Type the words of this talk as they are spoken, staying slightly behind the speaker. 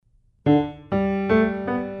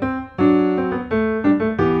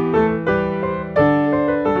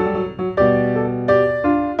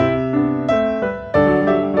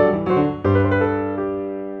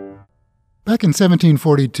Back in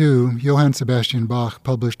 1742, Johann Sebastian Bach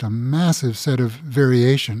published a massive set of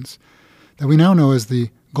variations that we now know as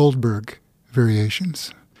the Goldberg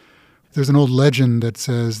variations. There's an old legend that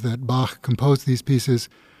says that Bach composed these pieces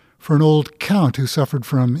for an old count who suffered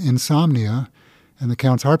from insomnia, and the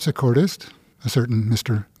count's harpsichordist, a certain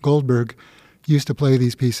Mr. Goldberg, used to play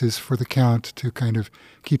these pieces for the count to kind of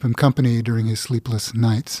keep him company during his sleepless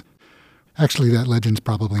nights. Actually, that legend's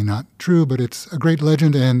probably not true, but it's a great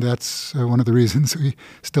legend, and that's one of the reasons we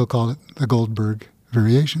still call it the Goldberg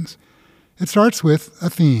variations. It starts with a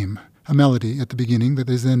theme, a melody at the beginning that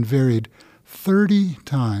is then varied 30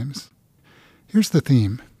 times. Here's the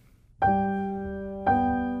theme.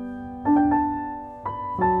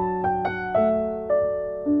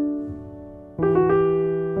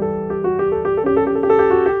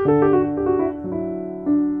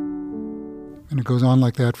 And it goes on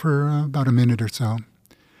like that for about a minute or so.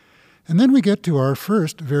 And then we get to our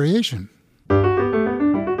first variation.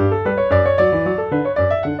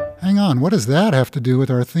 Hang on, what does that have to do with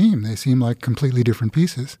our theme? They seem like completely different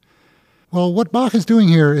pieces. Well, what Bach is doing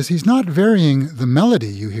here is he's not varying the melody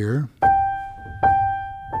you hear.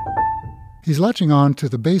 He's latching on to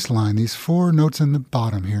the bass line, these 4 notes in the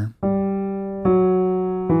bottom here.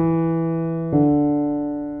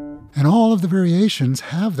 And all of the variations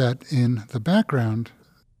have that in the background.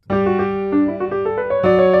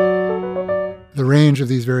 The range of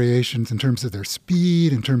these variations in terms of their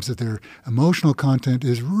speed, in terms of their emotional content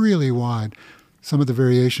is really wide. Some of the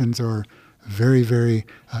variations are very, very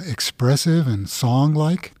expressive and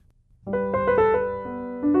song-like.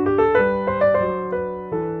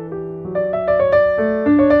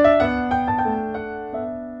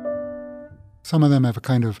 Some of them have a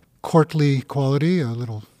kind of courtly quality, a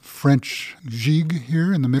little French gigue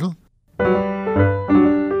here in the middle.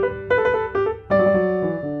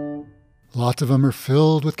 Lots of them are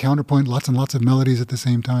filled with counterpoint, lots and lots of melodies at the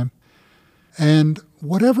same time. And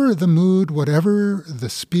whatever the mood, whatever the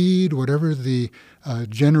speed, whatever the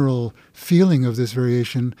general feeling of this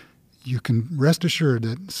variation, you can rest assured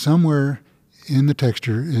that somewhere in the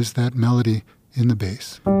texture is that melody in the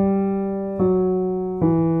bass.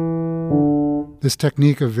 This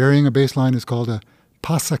technique of varying a bass line is called a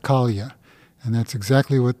passacaglia, and that's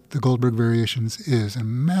exactly what the Goldberg variations is, a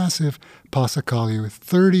massive passacaglia with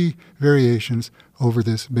 30 variations over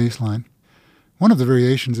this bass line. One of the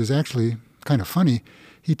variations is actually kind of funny.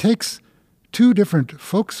 He takes 2 different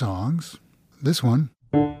folk songs, this one,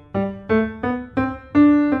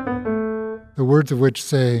 the words of which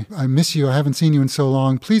say, "I miss you, I haven't seen you in so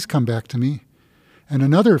long, please come back to me," and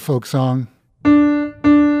another folk song,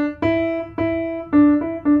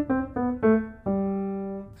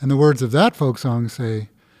 and the words of that folk song say,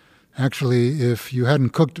 "Actually, if you hadn't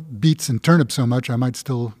cooked beets and turnips so much, I might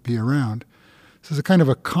still be around." So it's a kind of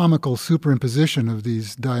a comical superimposition of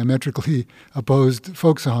these diametrically opposed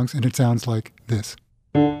folk songs, and it sounds like this.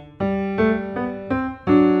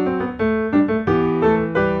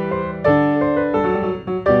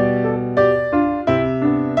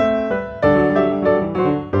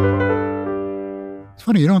 It's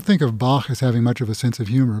funny, you don't think of Bach as having much of a sense of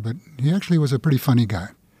humor, but he actually was a pretty funny guy.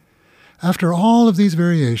 After all of these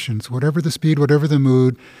variations, whatever the speed, whatever the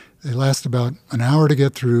mood, they last about an hour to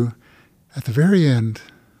get through. At the very end,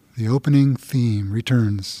 the opening theme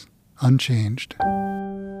returns unchanged.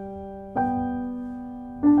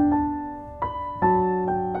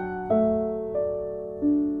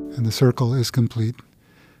 And the circle is complete.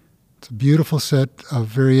 It's a beautiful set of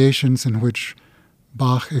variations in which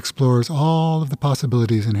Bach explores all of the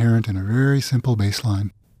possibilities inherent in a very simple bass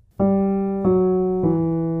line.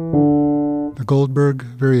 The Goldberg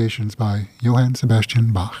Variations by Johann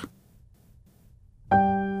Sebastian Bach.